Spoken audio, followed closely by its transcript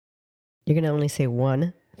You're going to only say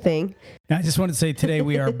one thing. I just want to say today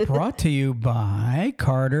we are brought to you by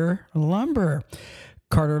Carter Lumber.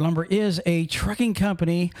 Carter Lumber is a trucking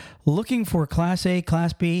company looking for Class A,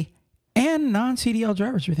 Class B, and non-CDL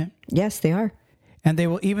drivers with him. Yes, they are. And they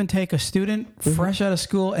will even take a student fresh out of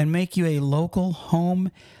school and make you a local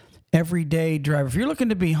home everyday driver. If you're looking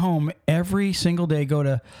to be home every single day, go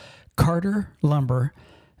to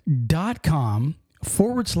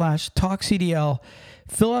carterlumber.com/TalkCDL.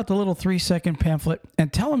 Fill out the little 3-second pamphlet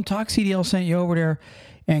and tell them Talk CDL sent you over there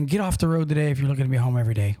and get off the road today if you're looking to be home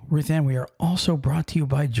every day. Ruth Ann, we are also brought to you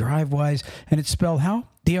by DriveWise, and it's spelled how?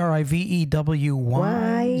 DRIVEWYZE.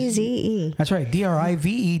 That's right,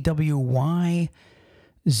 DRIVEWYZE.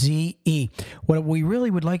 What we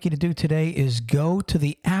really would like you to do today is go to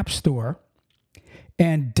the App Store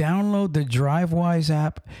and download the DriveWise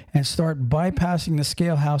app and start bypassing the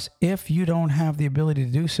scale house if you don't have the ability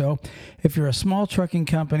to do so. If you're a small trucking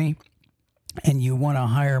company and you want to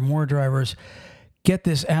hire more drivers, get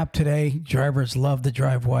this app today. Drivers love the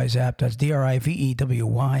DriveWise app. That's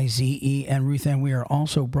DRIVEWYZE. And Ruth Ann, we are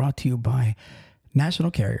also brought to you by National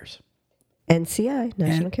Carriers. NCI,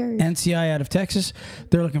 National Carriers. NCI out of Texas.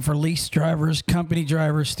 They're looking for lease drivers, company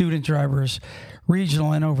drivers, student drivers,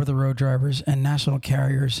 regional and over-the-road drivers. And National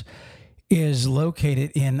Carriers is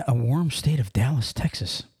located in a warm state of Dallas,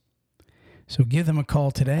 Texas. So give them a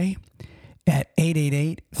call today at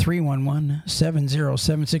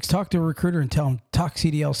 888-311-7076. Talk to a recruiter and tell them Talk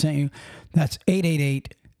CDL sent you. That's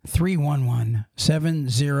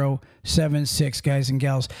 888-311-7076, guys and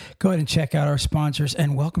gals. Go ahead and check out our sponsors,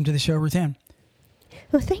 and welcome to the show, Ruth Ann.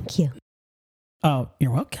 Well, thank you. Oh,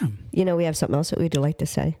 you're welcome. You know, we have something else that we'd like to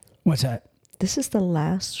say. What's that? This is the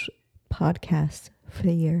last podcast for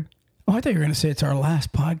the year. Oh, I thought you were going to say it's our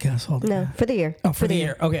last podcast. No, for the year. Oh, for the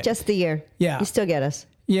year. Okay. Just the year. Yeah. You still get us.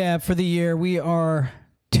 Yeah, for the year. We are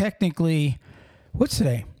technically, what's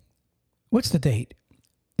today? What's the date?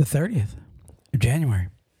 The 30th of January.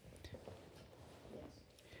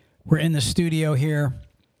 We're in the studio here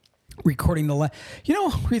recording you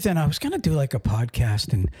know, Ruth Ann, I was going to do like a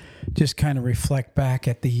podcast and just kind of reflect back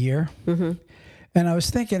at the year. Mm-hmm. And I was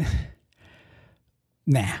thinking,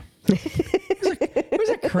 nah. It was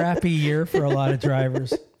a crappy year for a lot of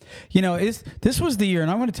drivers. You know, this was the year, and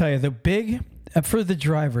I want to tell you, the big, for the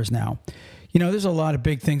drivers now, you know, there's a lot of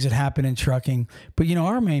big things that happen in trucking, but, you know,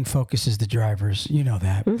 our main focus is the drivers. You know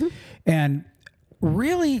that. Mm-hmm. And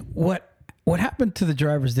really what happened to the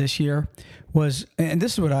drivers this year was, and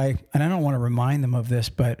this is what and I don't want to remind them of this,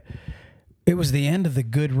 but it was the end of the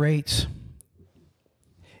good rates.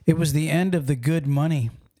 It was the end of the good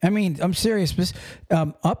money. I mean, I'm serious.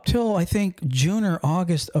 Up till, I think, June or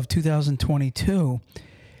August of 2022,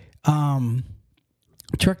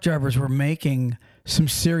 truck drivers were making some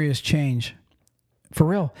serious change. For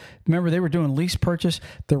real. Remember, they were doing lease purchase.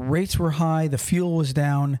 The rates were high. The fuel was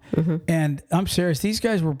down. Mm-hmm. And I'm serious. These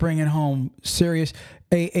guys were bringing home serious.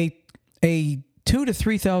 A $2,000 to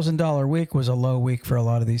 $3,000 week was a low week for a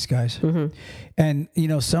lot of these guys. Mm-hmm. And, you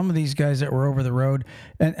know, some of these guys that were over the road,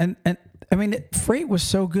 and I mean, freight was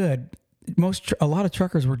so good. A lot of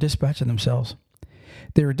truckers were dispatching themselves.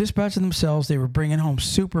 They were dispatching themselves. They were bringing home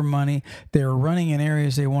super money. They were running in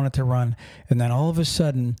areas they wanted to run. And then all of a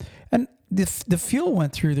sudden, and the fuel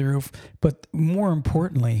went through the roof, but more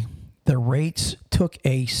importantly, the rates took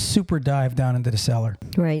a super dive down into the cellar.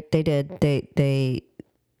 Right, they did. The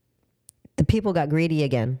people got greedy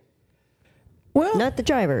again. Well, not the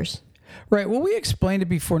drivers. Right. Well, we explained it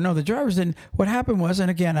before. No, the drivers didn't. What happened was, and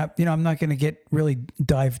again, I'm not going to really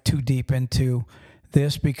dive too deep into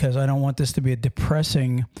this because I don't want this to be a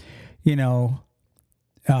depressing,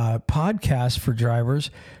 podcast for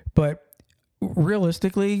drivers. But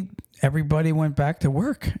realistically, everybody went back to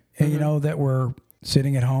work, mm-hmm. That were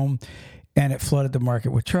sitting at home, and it flooded the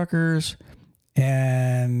market with truckers.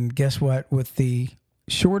 And guess what? With the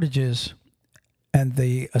shortages and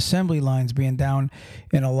the assembly lines being down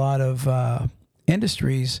in a lot of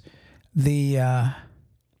industries, there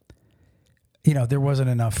wasn't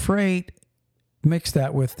enough freight. Mix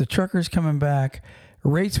that with the truckers coming back,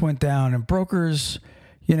 rates went down, and brokers,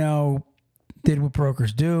 did what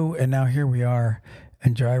brokers do, and now here we are,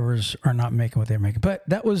 and drivers are not making what they're making. But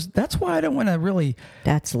that's why I don't want to really.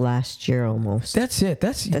 That's last year almost. That's it.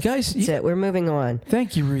 That's it. We're moving on.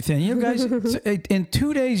 Thank you, Ruth Ann. You guys, in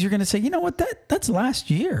 2 days, you're going to say, you know what? That's last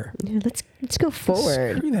year. Yeah, let's go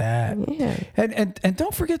forward. Screw that. Yeah. And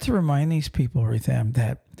don't forget to remind these people, Ruth Ann,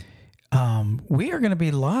 that we are going to be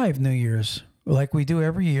live New Year's like we do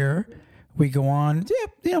every year. We go on,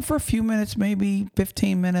 for a few minutes, maybe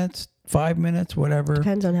 15 minutes. 5 minutes, whatever.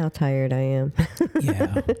 Depends on how tired I am.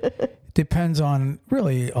 Yeah. Depends on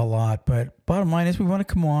really a lot. But bottom line is we want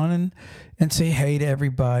to come on and say hey to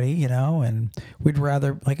everybody, you know, and we'd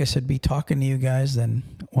rather, like I said, be talking to you guys than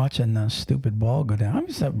watching the stupid ball go down.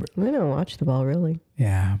 We don't watch the ball, really.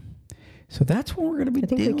 Yeah. So that's what we're going to be I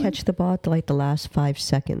think doing. we catch the ball at like the last 5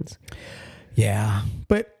 seconds. Yeah.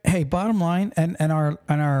 But hey, bottom line, and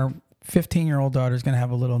our 15-year-old daughter's going to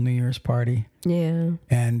have a little New Year's party. Yeah.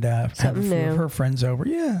 And have Something new. her friends over.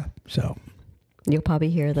 Yeah. So. You'll probably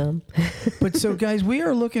hear them. But so, guys, we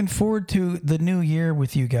are looking forward to the new year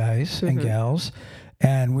with you guys and gals.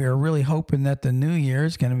 And we are really hoping that the new year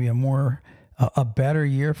is going to be a better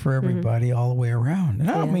year for everybody all the way around. And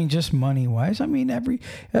I don't mean just money-wise. I mean every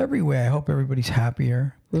way. I hope everybody's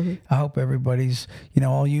happier. I hope everybody's, you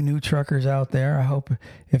know, all you new truckers out there, I hope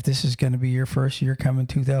if this is going to be your first year coming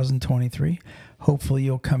 2023, hopefully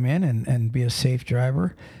you'll come in and be a safe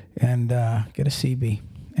driver and get a CB.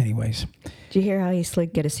 Anyways. Did you hear how he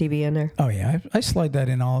slid get a CB in there? Oh, yeah. I slide that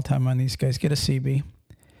in all the time on these guys. Get a CB.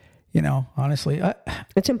 You know, honestly.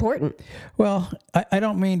 It's important. Well, I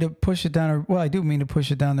don't mean to push it down. I do mean to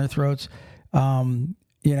push it down their throats. You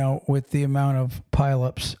know, with the amount of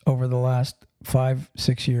pileups over the last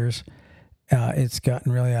 5-6 years, it's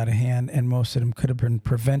gotten really out of hand. And most of them could have been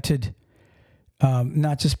prevented,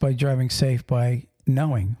 not just by driving safe, by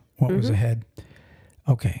knowing what was ahead.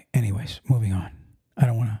 Okay. Anyways, moving on. I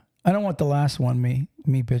don't want the last one, me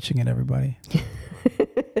bitching at everybody.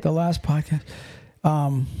 The last podcast.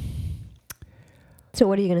 So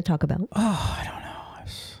what are you going to talk about? Oh, I don't know.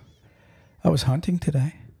 I was hunting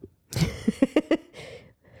today.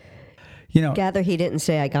 You know, Gather he didn't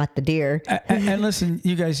say I got the deer. and listen,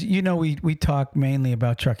 you guys, you know, we talk mainly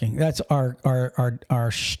about trucking. That's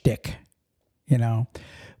our shtick, you know.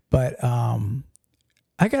 But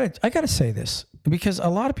I gotta say this because a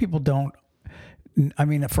lot of people don't. I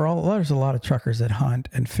mean, there's a lot of truckers that hunt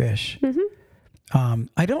and fish.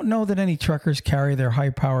 I don't know that any truckers carry their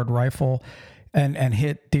high-powered rifle and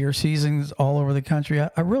hit deer seasons all over the country.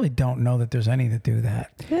 I really don't know that there's any that do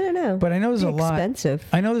that. I don't know. But I know there's a lot. Expensive.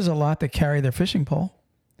 I know there's a lot that carry their fishing pole.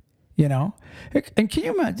 You know, and can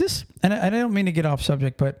you imagine this? And I don't mean to get off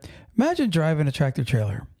subject, but imagine driving a tractor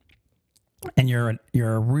trailer, and you're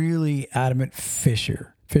a really adamant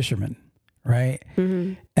fisherman, right?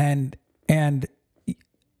 And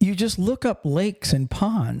you just look up lakes and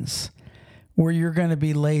ponds where you're going to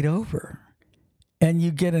be laid over. And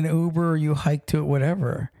you get an Uber or you hike to it,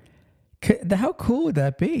 whatever. How cool would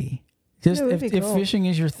that be? Just if fishing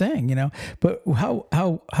is your thing, you know. But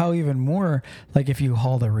how even more like if you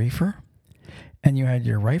hauled a reefer and you had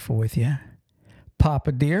your rifle with you, pop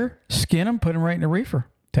a deer, skin them, put them right in a reefer,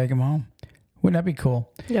 take them home. Wouldn't that be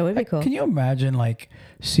cool? Yeah, it would be cool. Can you imagine like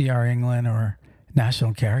CR England or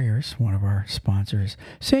National Carriers, one of our sponsors,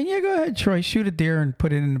 saying, yeah, go ahead, Troy, shoot a deer and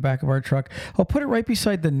put it in the back of our truck. I'll put it right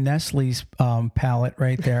beside the Nestle's pallet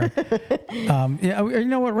right there. Yeah, you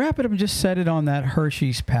know what? Wrap it up and just set it on that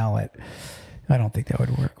Hershey's pallet. I don't think that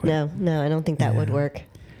would work. No, I don't think that would work.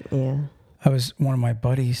 Yeah. One of my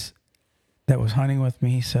buddies that was hunting with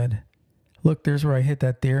me, he said, look, there's where I hit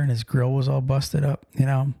that deer and his grill was all busted up, you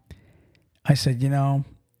know. I said, you know,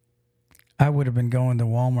 I would have been going to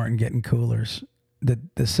Walmart and getting coolers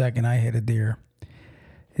the second I hit a deer.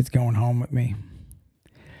 It's going home with me.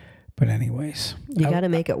 But anyways. You got to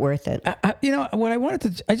make it worth it. You know, what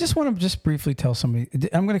I just want to just briefly tell somebody,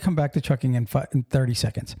 I'm going to come back to trucking in 30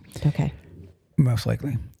 seconds. Okay. Most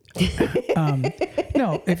likely.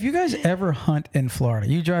 No, if you guys ever hunt in Florida,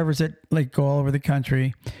 you drivers that like go all over the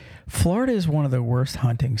country, Florida is one of the worst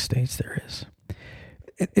hunting states there is.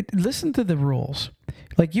 Listen to the rules.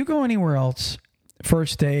 Like you go anywhere else,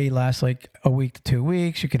 first day lasts like a week to 2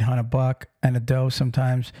 weeks. You can hunt a buck and a doe.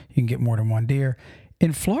 Sometimes you can get more than one deer.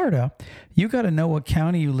 In Florida, you got to know what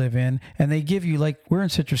county you live in, and they give you, like we're in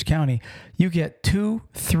Citrus County, you get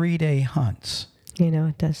 2-3 day hunts. You know,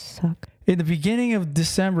 it does suck. In the beginning of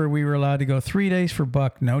December, we were allowed to go 3 days for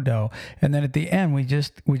buck, no doe, and then at the end, we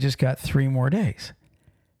just got 3 more days.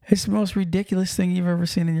 It's the most ridiculous thing you've ever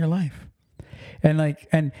seen in your life. And like,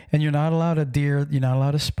 and you're not allowed a deer. You're not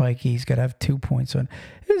allowed a spiky. He's got to have 2 points on.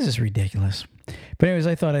 This is ridiculous. But anyways,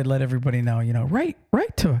 I thought I'd let everybody know, you know, right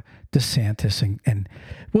to DeSantis and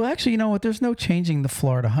well, actually, you know what? There's no changing the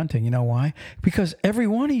Florida hunting. You know why? Because every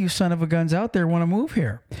one of you son of a guns out there want to move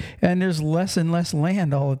here, and there's less and less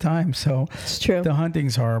land all the time. So it's true. The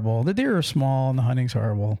hunting's horrible. The deer are small and the hunting's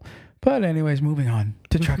horrible. But anyways, moving on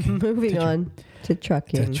to trucking. Moving on to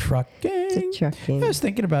trucking. I was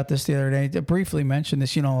thinking about this the other day. To briefly mention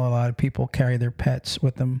this, you know, a lot of people carry their pets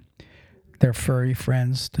with them, their furry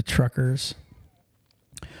friends, the truckers.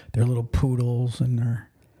 their little poodles and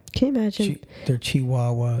Can you imagine their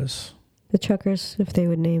chihuahuas. the truckers if they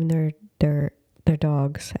would name their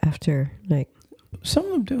dogs after like Some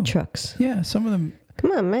of them do. trucks? Yeah, some of them.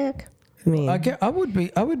 Come on, Mac. I mean, I would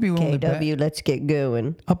be willing to bet. KW, let's get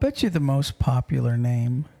going. I'll bet you the most popular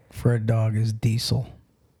name for a dog is Diesel.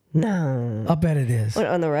 No. I'll bet it is. What,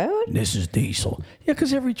 on the road? This is Diesel. Yeah,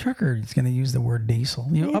 because every trucker is going to use the word Diesel.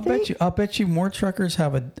 You think? I'll bet you more truckers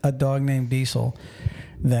have a dog named Diesel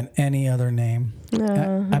than any other name.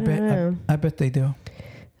 No, I bet they do.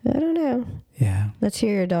 I don't know. Yeah. Let's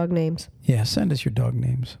hear your dog names. Yeah, send us your dog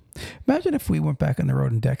names. Imagine if we went back on the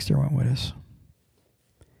road and Dexter went with us.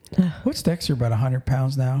 What's Dexter, about 100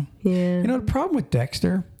 pounds now? Yeah. You know, the problem with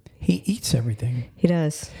Dexter, he eats everything. He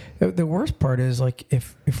does. The worst part is, like,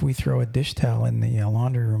 if we throw a dish towel in the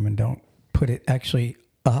laundry room and don't put it actually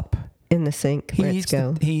up, In the sink. he Let's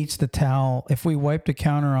go. he eats the towel. If we wipe the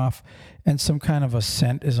counter off and some kind of a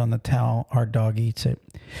scent is on the towel, our dog eats it.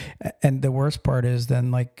 And the worst part is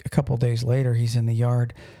then, like, a couple of days later, he's in the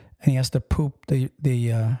yard and he has to poop the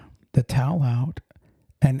towel out.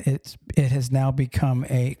 And it has now become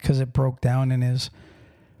because it broke down in his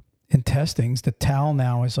intestines. The towel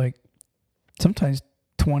now is like sometimes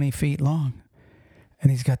 20 feet long.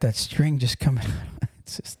 And he's got that string just coming.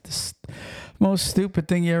 It's just the most stupid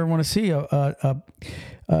thing you ever want to see.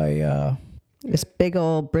 This big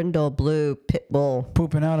old brindle blue pit bull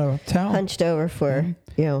Pooping out a towel. hunched over for,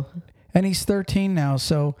 And he's 13 now,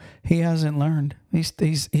 so he hasn't learned.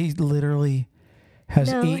 He literally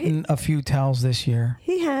has eaten a few towels this year.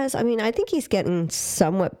 He has. I mean, I think he's getting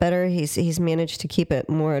somewhat better. He's managed to keep it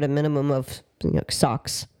more at a minimum of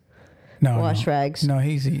socks, wash rags. No,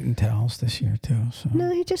 he's eaten towels this year too. So No,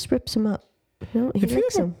 he just rips them up. No, he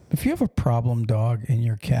licks them. if you have a problem dog in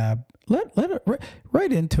your cab, let it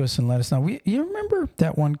write into us and let us know. You remember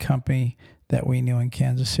that one company that we knew in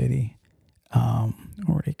Kansas City? What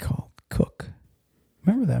were they called? Cook.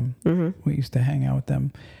 Remember them? Mm-hmm. We used to hang out with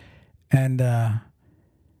them, and I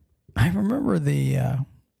remember they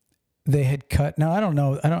had cut. Now I don't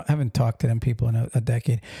know. I haven't talked to them people in a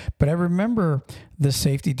decade, but I remember the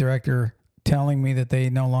safety director telling me that they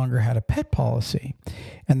no longer had a pet policy,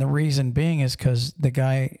 and the reason being is because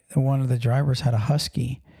one of the drivers had a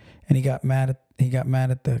husky, and he got mad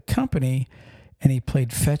at the company, and he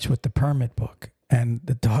played fetch with the permit book, and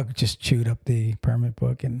the dog just chewed up the permit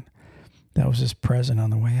book, and that was his present on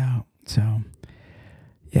the way out. So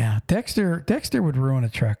yeah, Dexter would ruin a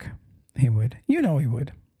truck. He would. You know he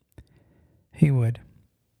would. He would.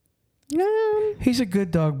 He's a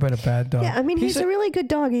good dog, but a bad dog. Yeah, I mean, he's a really good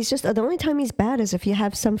dog. He's just, the only time he's bad is if you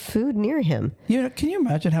have some food near him. Can you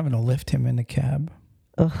imagine having to lift him in the cab?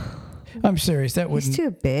 Ugh. I'm serious. He's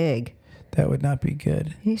too big. That would not be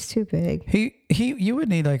good. He's too big. You would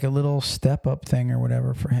need like a little step up thing or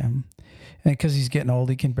whatever for him. And because he's getting old,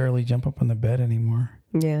 he can barely jump up on the bed anymore.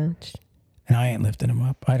 Yeah. And I ain't lifting him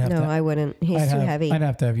up. I wouldn't. He's too heavy. I'd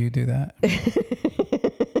have to have you do that.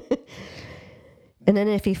 And then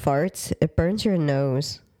if he farts, it burns your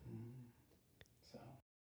nose.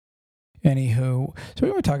 Anywho, so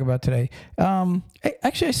we want to talk about today.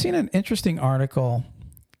 Actually, I seen an interesting article.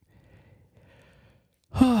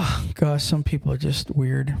 Oh, gosh, some people are just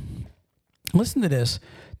weird. Listen to this.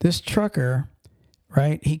 This trucker,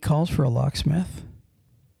 right, he calls for a locksmith.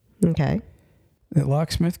 Okay. The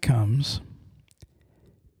locksmith comes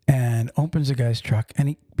and opens the guy's truck.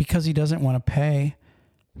 And because he doesn't want to pay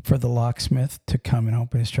for the locksmith to come and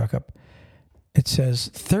open his truck up, it says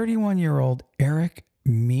 31-year-old Eric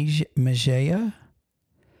Mejia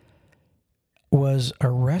was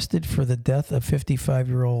arrested for the death of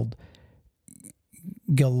 55-year-old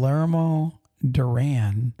Guillermo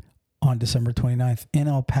Duran on December 29th in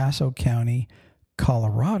El Paso County,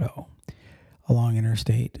 Colorado, along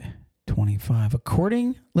Interstate 25.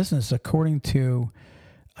 According to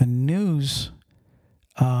a news,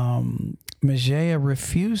 Mejia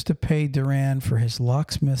refused to pay Duran for his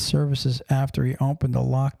locksmith services after he opened the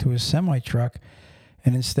lock to his semi-truck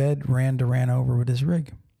and instead ran Duran over with his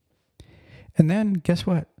rig. And then, guess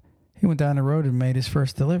what? He went down the road and made his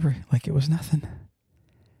first delivery like it was nothing.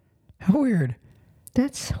 How weird.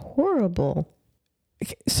 That's horrible.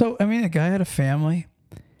 So, I mean, the guy had a family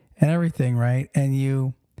and everything, right? And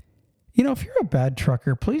you know, if you're a bad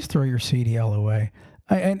trucker, please throw your CDL away.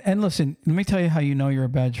 And listen, let me tell you how you know you're a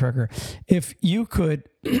bad trucker. If you could,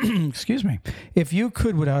 if you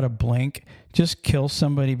could without a blink just kill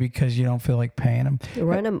somebody because you don't feel like paying them.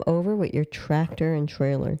 Run them over with your tractor and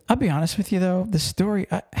trailer. I'll be honest with you though, the story,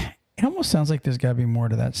 it almost sounds like there's got to be more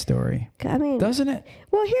to that story. I mean, doesn't it?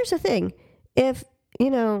 Well, here's the thing. If,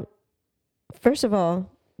 first of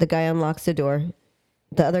all, the guy unlocks the door,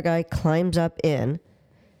 the other guy climbs up in,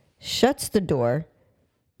 shuts the door,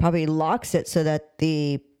 probably locks it so that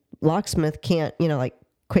the locksmith can't, like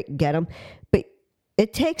quick get him. But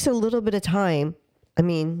it takes a little bit of time. I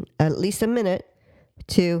mean, at least a minute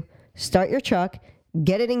to start your truck,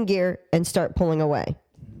 get it in gear, and start pulling away,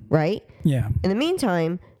 right? Yeah. In the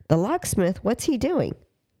meantime, the locksmith, what's he doing?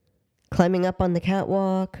 Climbing up on the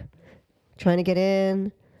catwalk, trying to get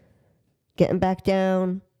in, getting back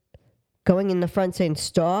down, going in the front saying,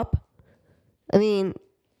 stop. I mean,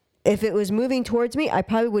 if it was moving towards me, I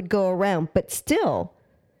probably would go around. But still,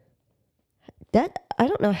 I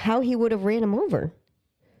don't know how he would have ran him over.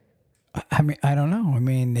 I mean, I don't know. I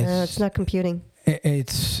mean, It's not computing.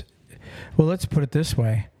 It's well. Let's put it this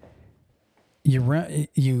way: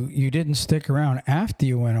 you didn't stick around after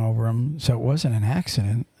you went over him, so it wasn't an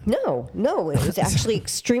accident. No, it was actually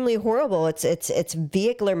extremely horrible. It's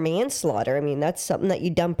vehicular manslaughter. I mean, that's something that you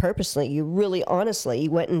done purposely. You really, honestly,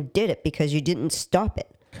 you went and did it because you didn't stop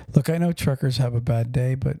it. Look, I know truckers have a bad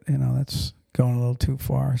day, but that's going a little too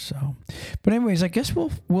far. So, but anyways, I guess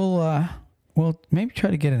we'll maybe try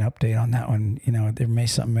to get an update on that one.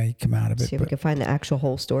 Something may come out of it. See if we can find the actual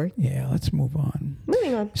whole story. Yeah, let's move on.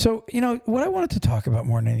 Moving on. So, what I wanted to talk about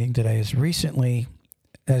more than anything today is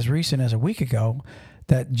as recent as a week ago,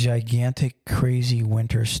 that gigantic, crazy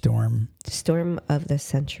winter storm. Storm of the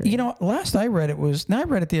century. Last I read I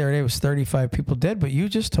read it the other day, it was 35 people dead, but you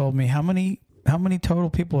just told me how many total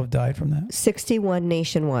people have died from that? 61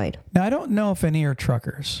 nationwide. Now, I don't know if any are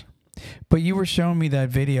truckers, but you were showing me that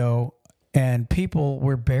video and people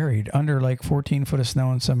were buried under like 14 foot of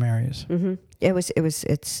snow in some areas. Mm-hmm.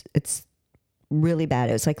 It's really bad.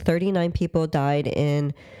 It was like 39 people died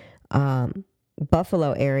in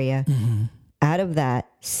Buffalo area. Mm-hmm. Out of that,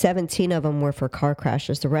 17 of them were for car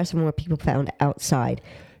crashes. The rest of them were people found outside.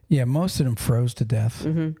 Yeah, most of them froze to death.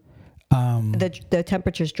 Mm-hmm. The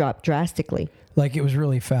temperatures dropped drastically. Like it was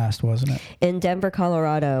really fast, wasn't it? In Denver,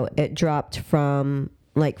 Colorado, it dropped from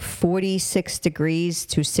like 46 degrees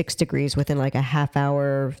to 6 degrees within like a half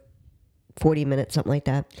hour, 40 minutes, something like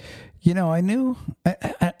that.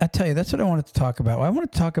 I tell you, that's what I wanted to talk about. I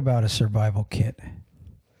want to talk about a survival kit.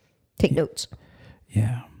 Take notes.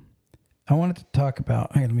 Yeah. I wanted to talk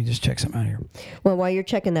about, let me just check something out here. Well, while you're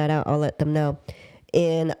checking that out, I'll let them know.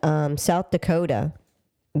 In South Dakota,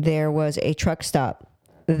 there was a truck stop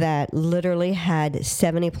that literally had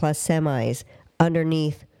 70 plus semis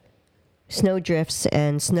underneath snow drifts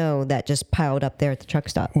and snow that just piled up there at the truck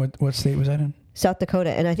stop. What state was that in? South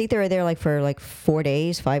Dakota. And I think they were there for 5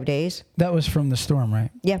 days. That was from the storm,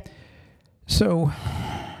 right? Yeah. So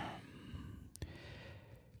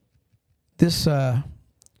this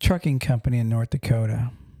trucking company in North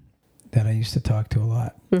Dakota that I used to talk to a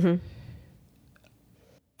lot. Mm-hmm.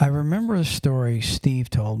 I remember a story Steve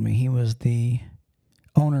told me. He was the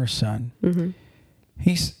owner's son. Mm-hmm.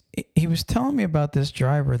 He was telling me about this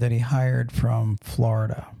driver that he hired from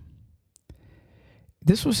Florida.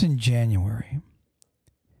 This was in January.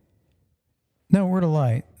 No word of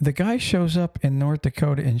lie. The guy shows up in North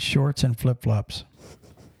Dakota in shorts and flip-flops.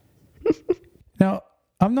 Now,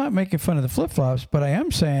 I'm not making fun of the flip-flops, but I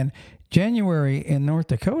am saying January in North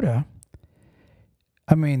Dakota,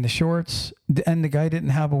 I mean, the shorts, and the guy didn't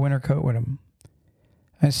have a winter coat with him.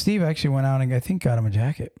 And Steve actually went out and I think got him a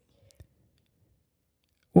jacket.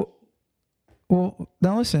 Well,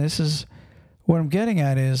 now listen, this is what I'm getting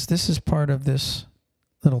at is this is part of this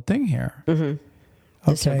little thing here. Mm-hmm.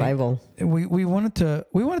 The survival. We wanted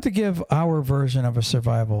to give our version of a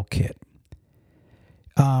survival kit.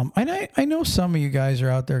 And I know some of you guys are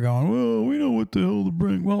out there going, well, we know what the hell to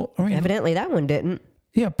bring. Well, I mean, evidently that one didn't.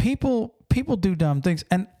 Yeah, people do dumb things.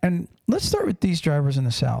 And let's start with these drivers in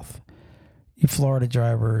the South. You Florida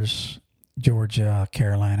drivers, Georgia,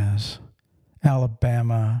 Carolinas,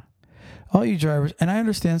 Alabama, all you drivers. And I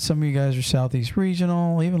understand some of you guys are Southeast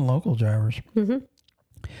regional, even local drivers. Mm-hmm.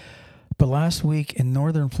 But last week in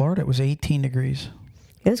northern Florida, it was 18 degrees.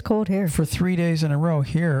 It's cold here. For 3 days in a row.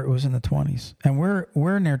 Here, it was in the 20s. And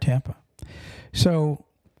we're near Tampa. So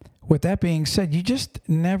with that being said, you just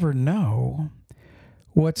never know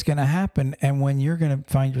what's going to happen and when you're going to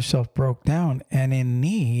find yourself broke down and in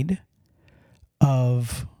need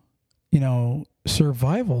of,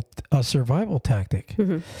 a survival tactic.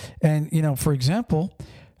 Mm-hmm. And, for example,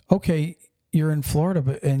 okay, you're in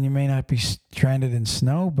Florida and you may not be stranded in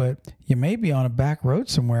snow, but you may be on a back road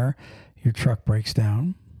somewhere. Your truck breaks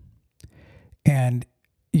down and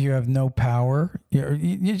you have no power.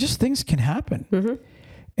 You just things can happen. Mm-hmm.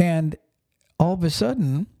 And all of a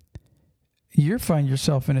sudden you find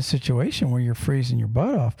yourself in a situation where you're freezing your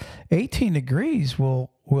butt off. 18 degrees will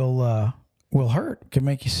hurt, can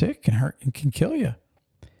make you sick, can hurt, and can kill you.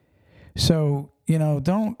 So,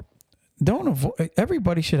 don't avoid.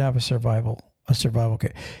 Everybody should have a survival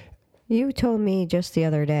kit. You told me just the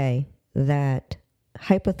other day that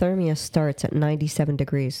hypothermia starts at 97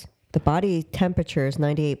 degrees. The body temperature is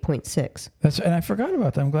 98.6. And I forgot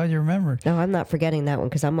about that. I'm glad you remembered. No, I'm not forgetting that one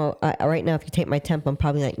because right now, if you take my temp, I'm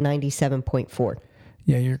probably like 97.4.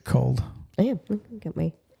 Yeah, you're cold. I am. I got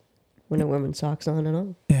my Wonder Woman socks on and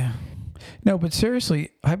all. Yeah. No, but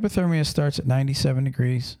seriously, hypothermia starts at 97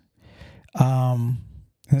 degrees.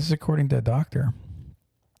 This is according to a doctor.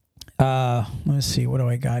 Let's see. What do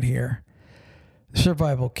I got here?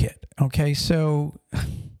 Survival kit. Okay, so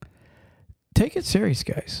take it serious,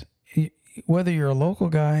 guys. Whether you're a local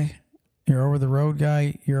guy, you're over the road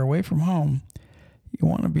guy, you're away from home, you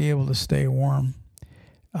want to be able to stay warm.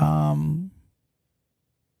 How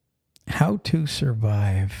to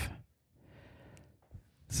survive.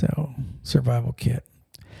 So, survival kit.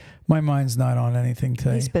 My mind's not on anything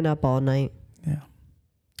today. He's been up all night. Yeah.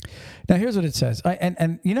 Now, here's what it says.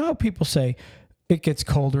 And you know how people say it gets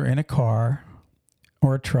colder in a car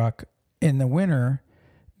or a truck in the winter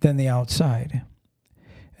than the outside.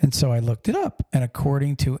 And so I looked it up. And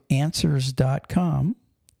according to answers.com,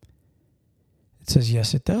 it says,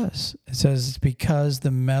 yes, it does. It says it's because the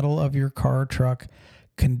metal of your car or truck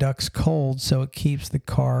conducts cold, so it keeps the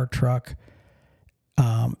car or truck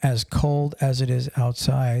as cold as it is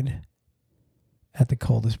outside at the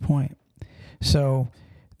coldest point. So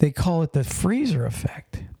they call it the freezer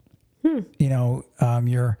effect.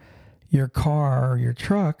 Your car or your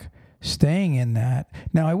truck staying in that.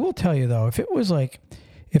 Now, I will tell you, though,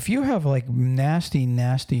 if you have like nasty,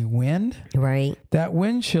 nasty wind, right? That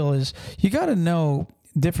wind chill you got to know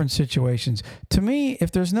different situations. To me,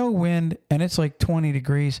 if there's no wind and it's like 20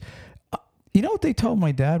 degrees, you know what they told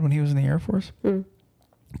my dad when he was in the Air Force?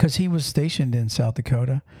 Because he was stationed in South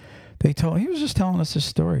Dakota. He was just telling us this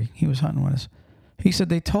story. He was hunting with us. He said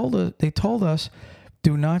they told us,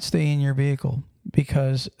 do not stay in your vehicle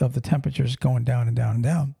because of the temperatures going down and down and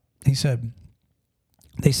down. They said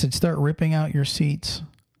start ripping out your seats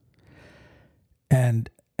and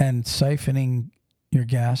siphoning your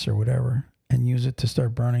gas or whatever and use it to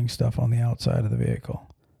start burning stuff on the outside of the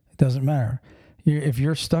vehicle. It doesn't matter. If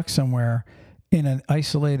you're stuck somewhere in an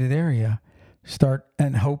isolated area, start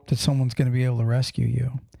and hope that someone's going to be able to rescue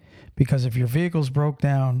you. Because if your vehicle's broke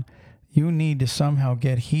down, you need to somehow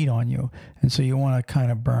get heat on you. And so you want to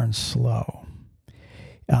kind of burn slow.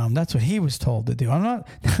 That's what he was told to do. I'm not,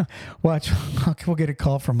 watch, we'll get a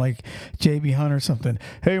call from like JB Hunt or something.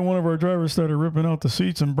 Hey, one of our drivers started ripping out the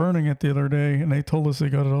seats and burning it the other day, and they told us they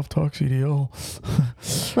got it off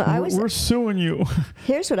TalkCDL. Well, we're suing you.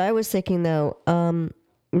 Here's what I was thinking, though.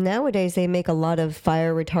 Nowadays, they make a lot of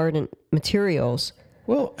fire retardant materials.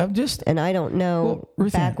 Well, and I don't know. Well,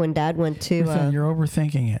 back when Dad went to, you're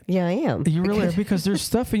overthinking it. Yeah, I am. You really are, because there's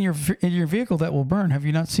stuff in your vehicle that will burn. Have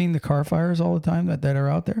you not seen the car fires all the time that are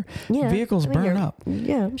out there? Yeah, vehicles burn up.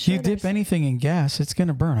 Yeah, I'm sure. You dip anything in gas, it's going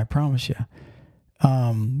to burn. I promise you.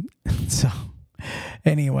 So,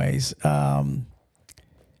 anyways,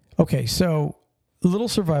 okay. So, little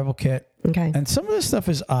survival kit. Okay. And some of this stuff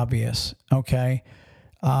is obvious. Okay.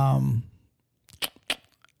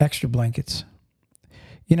 Extra blankets.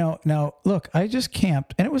 Now look, I just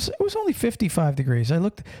camped and it was only 55 degrees. I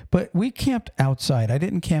looked, but we camped outside. I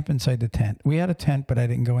didn't camp inside the tent. We had a tent, but I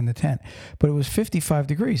didn't go in the tent. But it was 55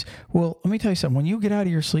 degrees. Well, let me tell you something. When you get out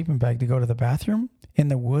of your sleeping bag to go to the bathroom in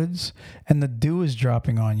the woods and the dew is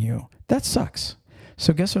dropping on you, that sucks.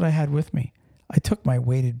 So guess what I had with me? I took my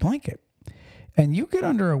weighted blanket. And you get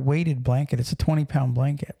under a weighted blanket, it's a 20-pound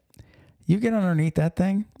blanket. You get underneath that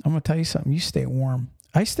thing, I'm going to tell you something, you stay warm.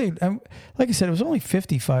 I stayed, like I said, it was only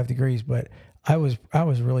 55 degrees, but I was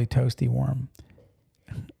really toasty warm.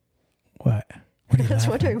 What? I was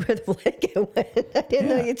wondering where the blanket went. I didn't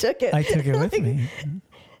know you took it. I took it with me.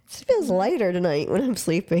 It feels lighter tonight when I'm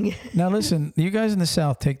sleeping. Now listen, you guys in the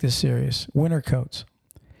South, take this serious. Winter coats.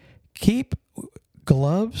 Keep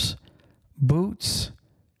gloves, boots,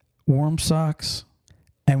 warm socks,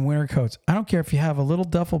 and winter coats. I don't care if you have a little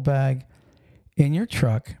duffel bag in your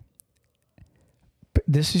truck.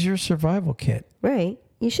 This is your survival kit. Right.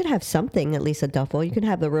 You should have something, at least a duffel. You can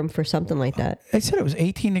have the room for something like that. I said it was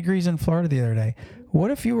 18 degrees in Florida the other day. What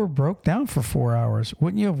if you were broke down for 4 hours?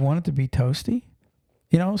 Wouldn't you have wanted to be toasty?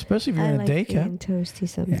 Especially if you're in a day camp. I like being toasty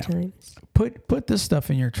sometimes. Yeah. Put this stuff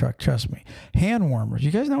in your truck. Trust me. Hand warmers.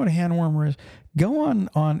 You guys know what a hand warmer is? Go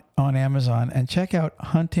on Amazon and check out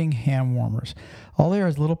Hunting hand warmers. All there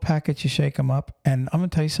is little packets. You shake them up. And I'm going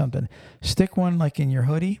to tell you something. Stick one like in your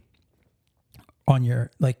hoodie. On your,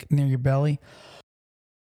 like near your belly,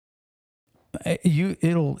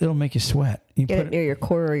 it'll make you sweat. You Get put it near your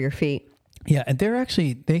core or your feet. Yeah, and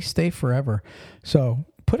they stay forever. So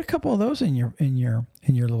put a couple of those in your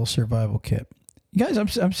little survival kit. You guys,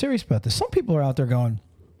 I'm serious about this. Some people are out there going,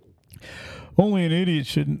 only an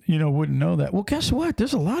idiot wouldn't know that. Well, guess what?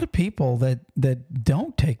 There's a lot of people that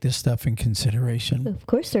don't take this stuff in consideration. Of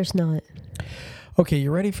course there's not. Okay,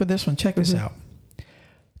 you ready for this one? Check this out.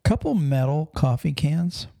 Couple metal coffee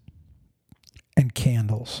cans and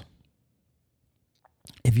candles.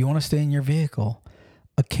 If you want to stay in your vehicle,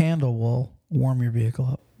 a candle will warm your vehicle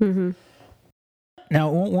up. Mm-hmm. Now,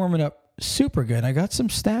 it won't warm it up super good. I got some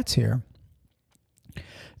stats here.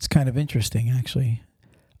 It's kind of interesting, actually.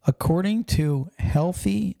 According to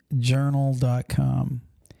healthyjournal.com,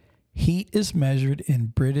 heat is measured in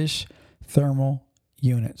British thermal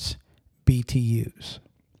units, BTUs.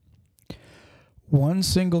 One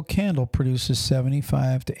single candle produces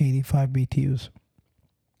 75 to 85 BTUs.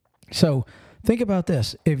 So think about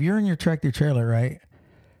this. If you're in your tractor trailer, right,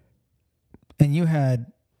 and you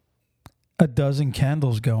had a dozen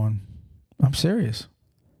candles going, I'm serious.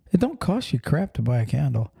 It don't cost you crap to buy a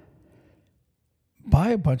candle. Buy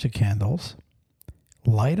a bunch of candles,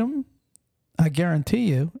 light them. I guarantee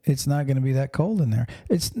you it's not going to be that cold in there.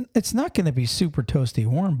 It's not going to be super toasty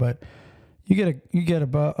warm, but you get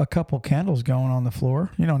about a couple candles going on the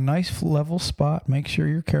floor. Nice level spot. Make sure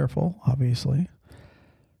you're careful, obviously.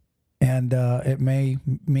 And it may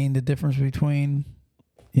mean the difference between,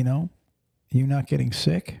 you not getting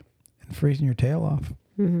sick and freezing your tail off.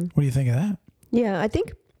 Mm-hmm. What do you think of that? Yeah, I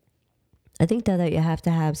think that you have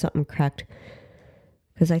to have something cracked,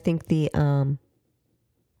 because I think the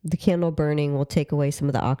candle burning will take away some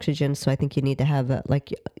of the oxygen. So I think you need to have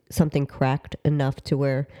something cracked enough to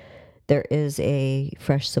where there is a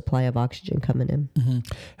fresh supply of oxygen coming in. Mm-hmm.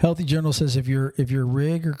 Healthy Journal says if your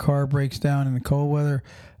rig or car breaks down in the cold weather,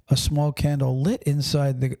 a small candle lit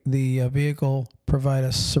inside the vehicle provide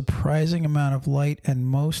a surprising amount of light and,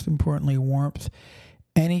 most importantly, warmth.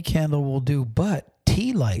 Any candle will do, but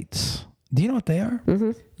tea lights. Do you know what they are?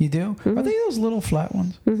 Mm-hmm. You do? Mm-hmm. Are they those little flat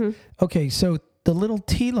ones? Mm-hmm. Okay, so the little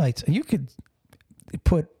tea lights, you could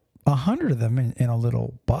put 100 of them in a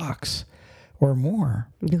little box or more.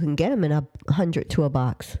 You can get them in 100 to a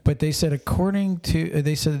box. But they said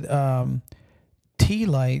tea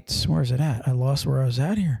lights, where's it at? I lost where I was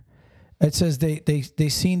at here. It says they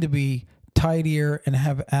seem to be tidier and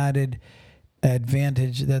have added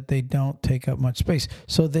advantage that they don't take up much space.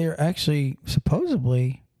 So they're actually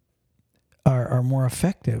supposedly are more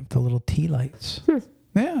effective, the little tea lights.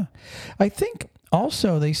 Yeah. I think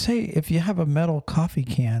also they say if you have a metal coffee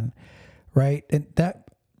can, right, and that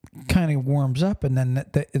kind of warms up, and then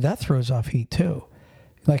that throws off heat too.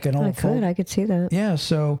 Like an old I could see that. Yeah,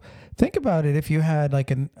 so think about it. If you had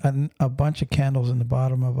like a bunch of candles in the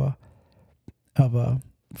bottom of a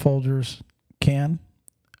Folgers can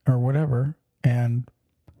or whatever, and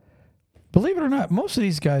believe it or not, most of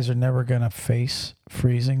these guys are never going to face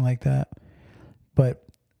freezing like that. But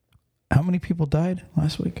how many people died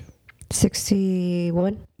last week?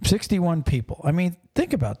 61. 61 people. I mean,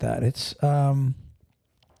 think about that. It's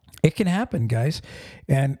it can happen, guys,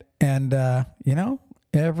 and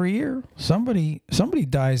every year somebody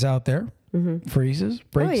dies out there, freezes,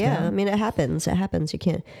 breaks down. I mean, it happens. You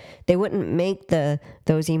can't. They wouldn't make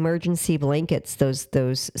those emergency blankets,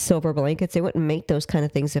 those silver blankets. They wouldn't make those kind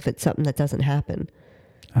of things if it's something that doesn't happen.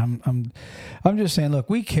 I'm just saying. Look,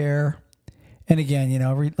 we care. And again,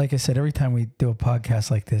 like I said, every time we do a podcast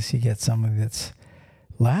like this, you get somebody that's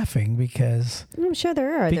laughing because I'm sure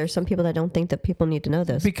there are. There's some people that don't think that people need to know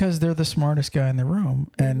this because they're the smartest guy in the room,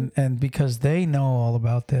 and because they know all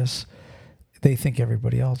about this, they think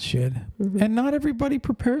everybody else should. Mm-hmm. And not everybody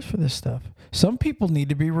prepares for this stuff. Some people need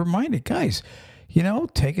to be reminded, guys.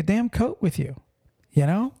 Take a damn coat with you.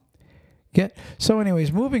 So,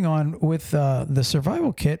 anyways, moving on with the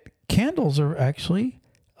survival kit. Candles are actually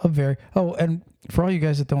and for all you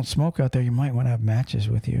guys that don't smoke out there, you might want to have matches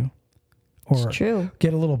with you. Or it's true.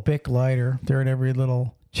 Get a little Bic lighter. They're at every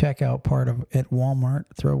little checkout part at Walmart.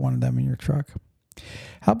 Throw one of them in your truck.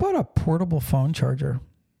 How about a portable phone charger?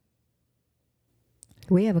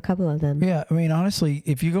 We have a couple of them. Yeah, I mean, honestly,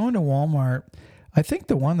 if you go into Walmart, I think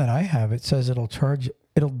the one that I have, it says it'll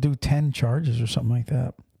do 10 charges or something like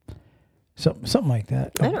that. Something like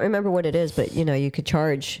that. I don't remember what it is, but you could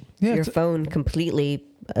charge your phone completely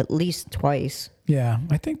at least twice. Yeah,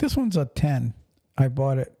 I think this one's a 10. I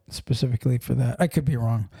bought it specifically for that. I could be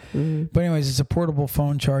wrong. Mm-hmm. But anyways, it's a portable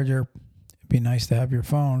phone charger. It'd be nice to have your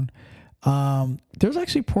phone. There's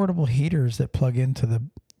actually portable heaters that plug into the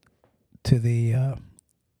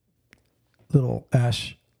little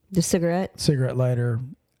the cigarette lighter.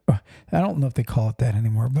 I don't know if they call it that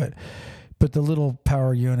anymore, but the little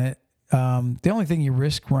power unit. The only thing you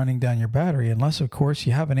risk running down your battery, unless of course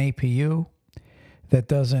you have an APU that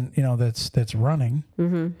doesn't, that's running.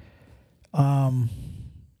 Mm-hmm.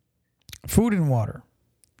 Food and water.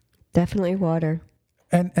 Definitely water.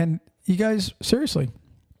 And you guys, seriously,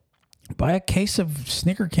 buy a case of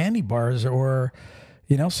Snicker candy bars or,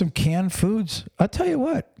 some canned foods. I'll tell you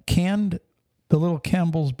what, the little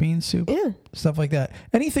Campbell's bean soup, stuff like that.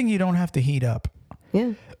 Anything you don't have to heat up.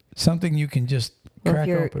 Yeah. Something you can just crack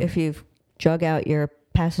open. If you've drug out your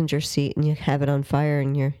passenger seat and you have it on fire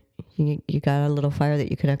and you got a little fire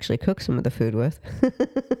that you can actually cook some of the food with.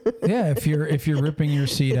 Yeah, if you're ripping your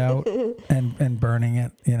seat out and burning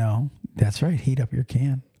it, that's right. Heat up your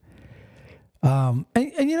can. And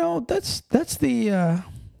that's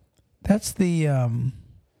the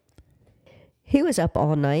He was up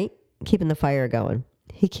all night keeping the fire going.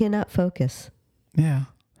 He cannot focus. Yeah.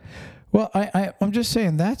 Well, I'm just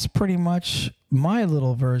saying that's pretty much my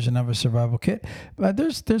little version of a survival kit. But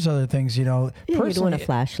there's other things, Yeah, you'd want a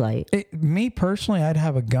flashlight. Me personally, I'd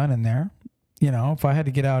have a gun in there. If I had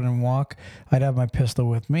to get out and walk, I'd have my pistol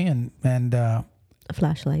with me and A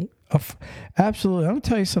flashlight. Absolutely. I'm gonna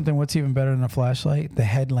tell you something. What's even better than a flashlight? The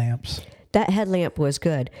headlamps. That headlamp was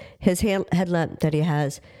good. His headlamp that he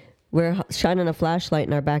has, we're shining a flashlight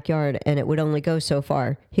in our backyard, and it would only go so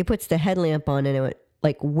far. He puts the headlamp on, and it would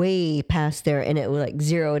way past there, and it would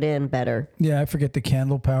zero it in better. Yeah, I forget the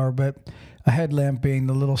candle power, but a headlamp being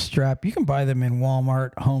the little strap. You can buy them in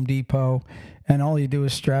Walmart, Home Depot, and all you do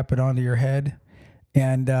is strap it onto your head,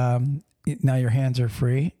 and now your hands are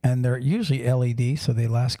free, and they're usually LED, so they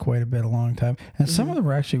last quite a long time. And some of them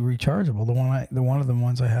are actually rechargeable. The one of the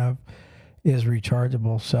ones I have is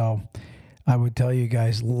rechargeable. So I would tell you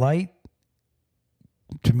guys, light,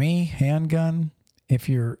 to me, handgun. If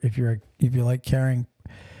you like carrying,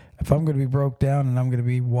 if I'm going to be broke down and I'm going to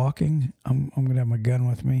be walking, I'm going to have my gun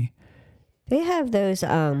with me. They have those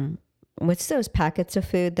what's those packets of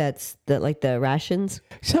food that like the rations?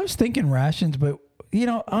 So I was thinking rations, but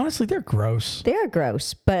honestly, they're gross. They are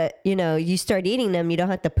gross, but you start eating them, you don't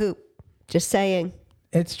have to poop. Just saying.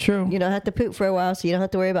 It's true. You don't have to poop for a while, so you don't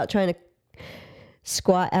have to worry about trying to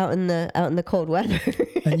squat out in the cold weather.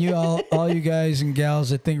 And you all you guys and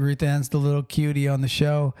gals that think Ruth Ann's the little cutie on the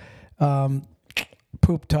show,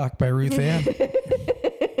 poop talk by Ruth Ann.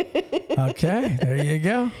 Okay, there you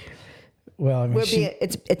go. Well, I mean,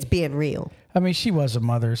 it's being real. I mean, she was a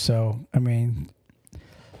mother, so I mean,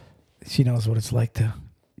 she knows what it's like to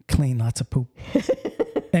clean lots of poop.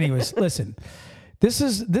 Anyways, listen, this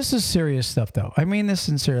is serious stuff, though. I mean this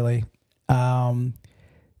sincerely.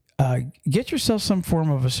 Get yourself some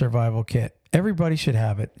form of a survival kit. Everybody should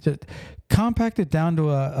have it. Just compact it down to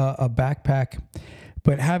a backpack,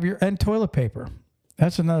 but and toilet paper.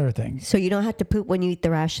 That's another thing. So you don't have to poop when you eat the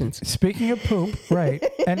rations. Speaking of poop, right?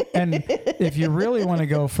 And if you really want to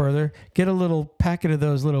go further, get a little packet of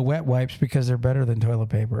those little wet wipes because they're better than toilet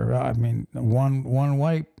paper. I mean, one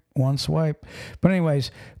wipe, one swipe. But anyways,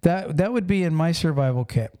 that would be in my survival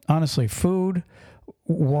kit. Honestly, food,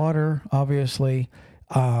 water, obviously,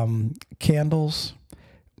 candles,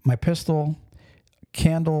 my pistol,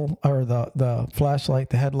 candle or the flashlight,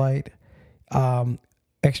 the headlight,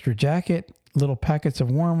 extra jacket, little packets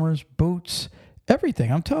of warmers, boots,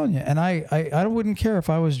 everything. I'm telling you. And I wouldn't care if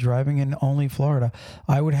I was driving in only Florida.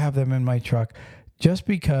 I would have them in my truck just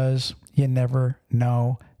because you never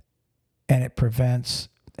know, and it prevents.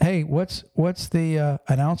 Hey, what's the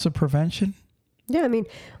an ounce of prevention? Yeah, I mean,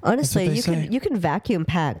 honestly, you can vacuum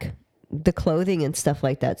pack the clothing and stuff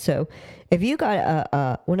like that. So if you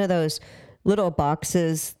got one of those little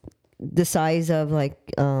boxes the size of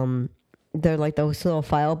they're like those little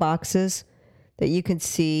file boxes that you can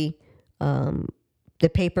see the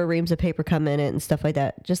paper, reams of paper come in it and stuff like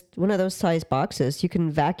that. Just one of those size boxes. You can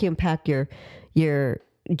vacuum pack your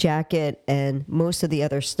jacket and most of the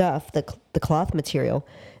other stuff, the cloth material.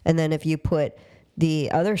 And then if you put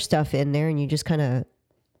the other stuff in there and you just kind of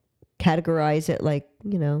categorize it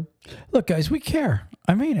Look, guys, we care.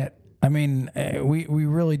 I mean it. I mean, we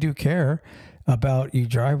really do care about you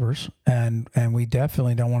drivers, and we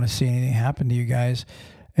definitely don't want to see anything happen to you guys.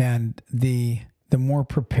 And the more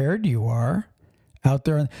prepared you are out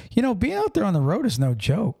there, being out there on the road is no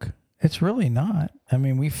joke. It's really not. I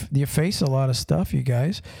mean, you face a lot of stuff, you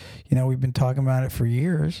guys. We've been talking about it for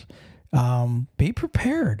years. Be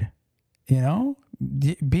prepared.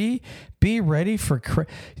 Be ready for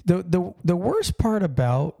the worst part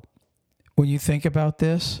about when you think about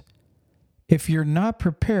this. If you're not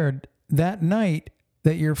prepared that night,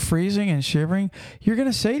 that you're freezing and shivering, you're going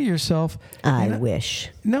to say to yourself, I wish.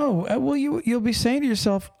 no, well, you'll be saying to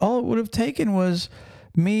yourself, all it would have taken was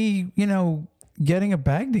me, getting a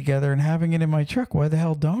bag together and having it in my truck. Why the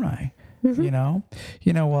hell don't I?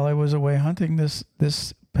 While I was away hunting this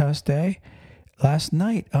past day, last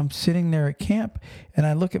night, I'm sitting there at camp and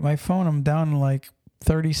I look at my phone. I'm down like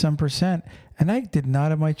 30% and I did not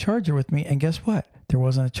have my charger with me. And guess what? There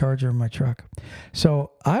wasn't a charger in my truck.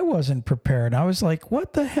 So I wasn't prepared. I was like,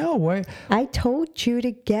 what the hell? Why? I told you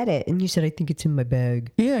to get it. And you said, I think it's in my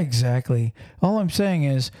bag. Yeah, exactly. All I'm saying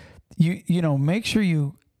is make sure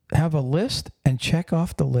you have a list and check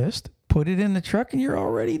off the list, put it in the truck, and you're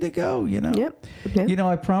all ready to go, Yep.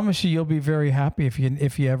 I promise you'll be very happy if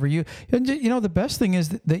you ever use. And the best thing is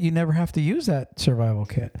that you never have to use that survival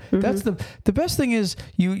kit. That's the best thing is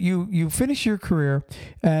you finish your career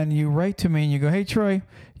and you write to me and you go, hey Troy,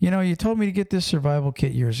 you told me to get this survival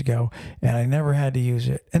kit years ago and I never had to use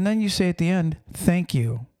it. And then you say at the end, thank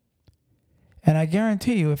you. And I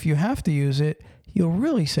guarantee you, if you have to use it, you'll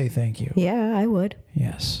really say thank you. Yeah, I would.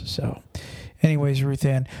 Yes. So anyways, Ruth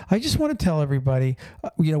Ann, I just want to tell everybody,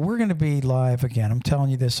 we're going to be live again. I'm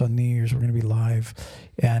telling you this on New Year's. We're going to be live.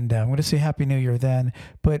 And I'm going to say Happy New Year then.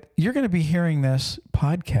 But you're going to be hearing this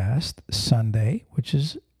podcast Sunday, which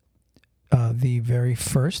is the very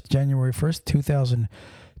first, January 1st,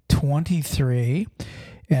 2023.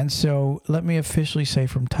 And so let me officially say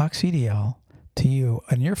from Talk CDL to you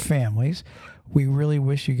and your families, we really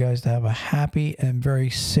wish you guys to have a happy and very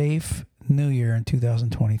safe New Year in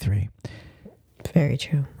 2023. Very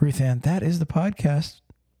true. Ruth Ann, that is the podcast.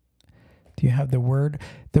 Do you have the word?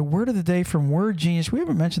 The word of the day from Word Genius. We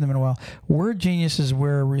haven't mentioned them in a while. Word Genius is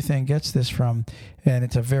where Ruth Ann gets this from, and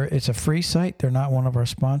it's a free site. They're not one of our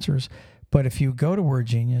sponsors, but if you go to Word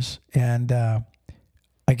Genius and I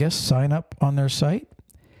guess sign up on their site,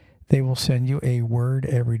 they will send you a word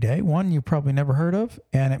every day. One you probably never heard of,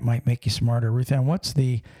 and it might make you smarter. Ruth Ann, what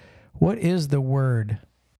is the word?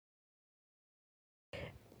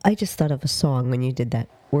 I just thought of a song when you did that.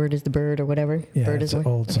 Word is the bird or whatever. Yeah, bird it's is an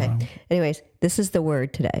old song. Anyways, this is the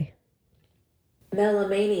word today.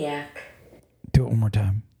 Melomaniac. Do it one more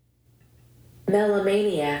time.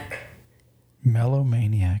 Melomaniac.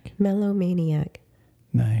 Melomaniac. Melomaniac.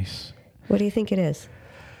 Nice. What do you think it is?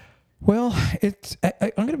 Well,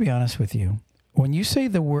 I'm going to be honest with you. When you say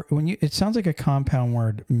the word, it sounds like a compound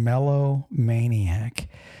word, melomaniac.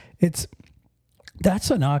 That's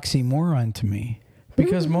an oxymoron to me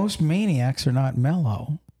because most maniacs are not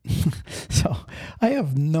mellow. So I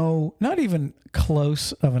have not even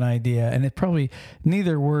close of an idea. And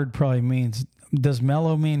neither word probably means, does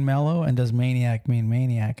mellow mean mellow and does maniac mean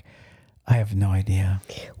maniac? I have no idea.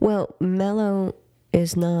 Well, mellow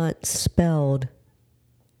is not spelled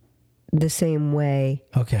the same way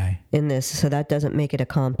in this, so that doesn't make it a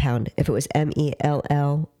compound. If it was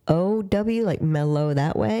MELLOW, like mellow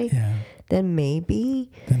that way, then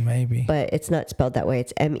maybe. But it's not spelled that way.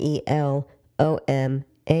 It's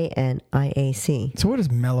MELOMANIAC. So what does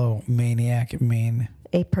melomaniac mean?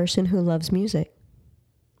 A person who loves music.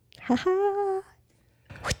 Ha-ha.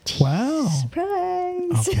 Wow.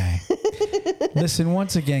 Surprise. Okay. Listen,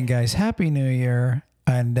 once again, guys, Happy New Year.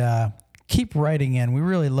 And keep writing in. We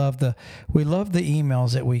really love the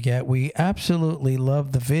emails that we get. We absolutely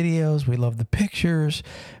love the videos. We love the pictures.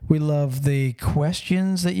 We love the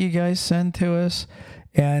questions that you guys send to us.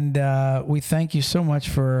 And we thank you so much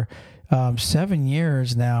for 7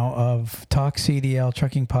 years now of Talk CDL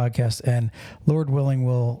Trucking Podcast. And Lord willing,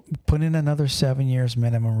 we'll put in another 7 years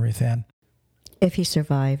minimum, Ruth Ann. If he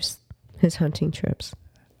survives his hunting trips.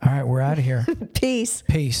 All right, we're out of here. Peace.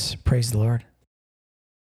 Peace. Praise the Lord.